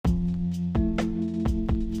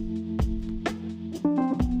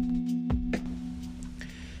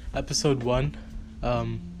Episode 1.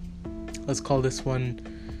 Let's call this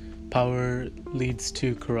one Power Leads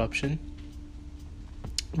to Corruption.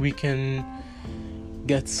 We can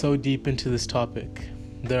get so deep into this topic.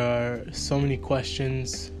 There are so many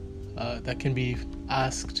questions that can be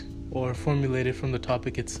asked or formulated from the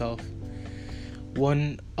topic itself.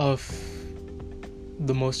 One of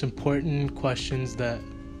the most important questions that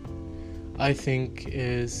I think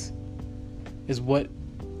is what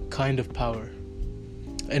kind of power?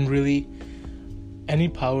 And really, any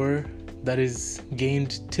power that is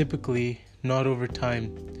gained typically not over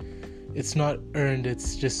time. It's not earned,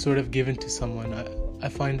 it's just sort of given to someone. I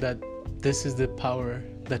find that this is the power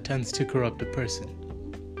that tends to corrupt a person.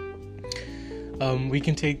 We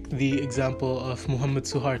can take the example of Muhammad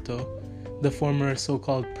Suharto, the former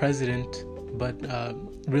so-called president, but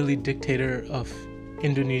really dictator of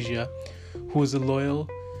Indonesia, who was a loyal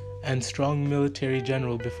and strong military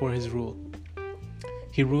general before his rule.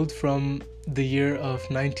 He ruled from the year of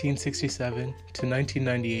 1967 to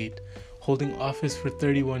 1998, holding office for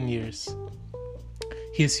 31 years.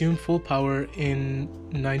 He assumed full power in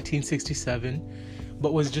 1967,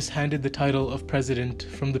 but was just handed the title of president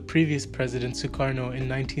from the previous president Sukarno in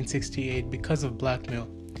 1968 because of blackmail.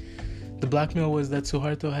 The blackmail was that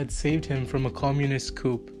Suharto had saved him from a communist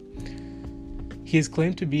coup. He is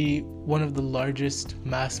claimed to be one of the largest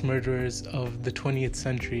mass murderers of the 20th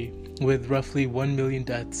century, with roughly 1 million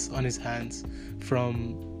deaths on his hands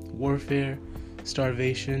from warfare,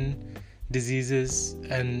 starvation, diseases,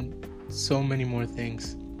 and so many more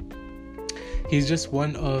things. He's just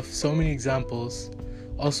one of so many examples,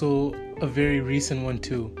 also a very recent one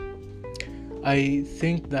too. I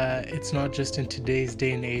think that it's not just in today's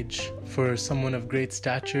day and age for someone of great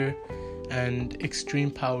stature and extreme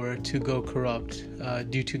power to go corrupt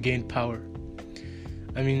due to gained power.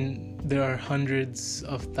 I mean, there are hundreds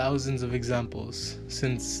of thousands of examples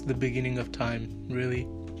since the beginning of time, really.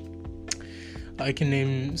 I can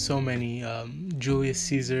name so many: Julius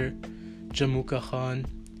Caesar, Jamukha Khan,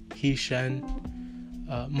 He Shen,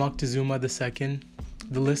 Moctezuma II.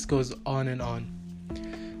 The list goes on and on.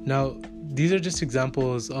 Now, these are just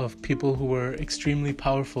examples of people who were extremely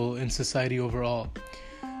powerful in society overall.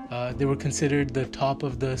 They were considered the top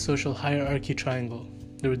of the social hierarchy triangle.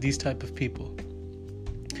 There were these type of people.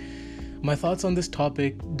 My thoughts on this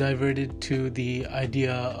topic diverted to the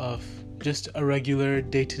idea of just a regular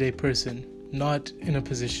day-to-day person, not in a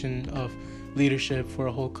position of leadership for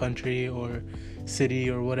a whole country or city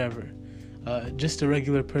or whatever. Just a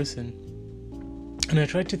regular person. And I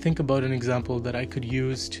tried to think about an example that I could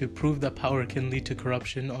use to prove that power can lead to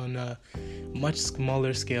corruption on a much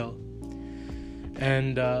smaller scale.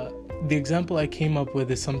 And the example I came up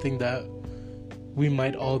with is something that we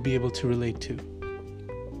might all be able to relate to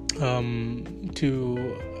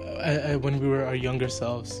when we were our younger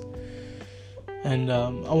selves. And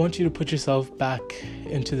I want you to put yourself back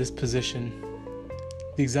into this position.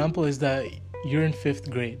 The example is that you're in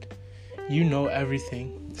 5th grade. You know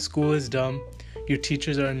everything. School is dumb, your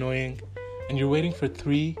teachers are annoying, and you're waiting for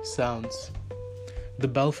 3 sounds: the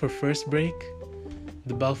bell for first break,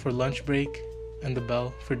 the bell for lunch break, and the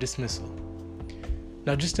bell for dismissal.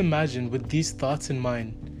 Now just imagine, with these thoughts in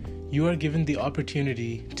mind, you are given the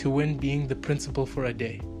opportunity to win being the principal for a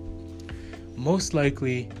day. Most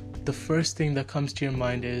likely, the first thing that comes to your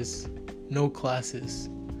mind is no classes,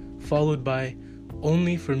 followed by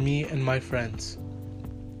only for me and my friends.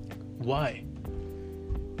 Why?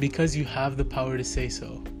 Because you have the power to say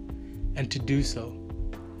so, and to do so.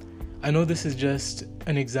 I know this is just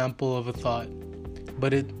an example of a thought,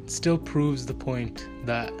 but it still proves the point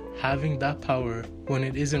that having that power when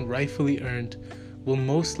it isn't rightfully earned will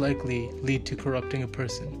most likely lead to corrupting a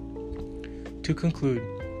person. To conclude,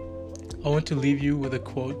 I want to leave you with a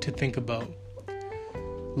quote to think about.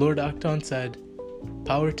 Lord Acton said,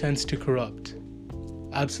 "Power tends to corrupt.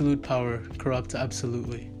 Absolute power corrupts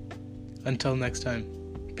absolutely." Until next time,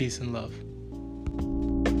 peace and love.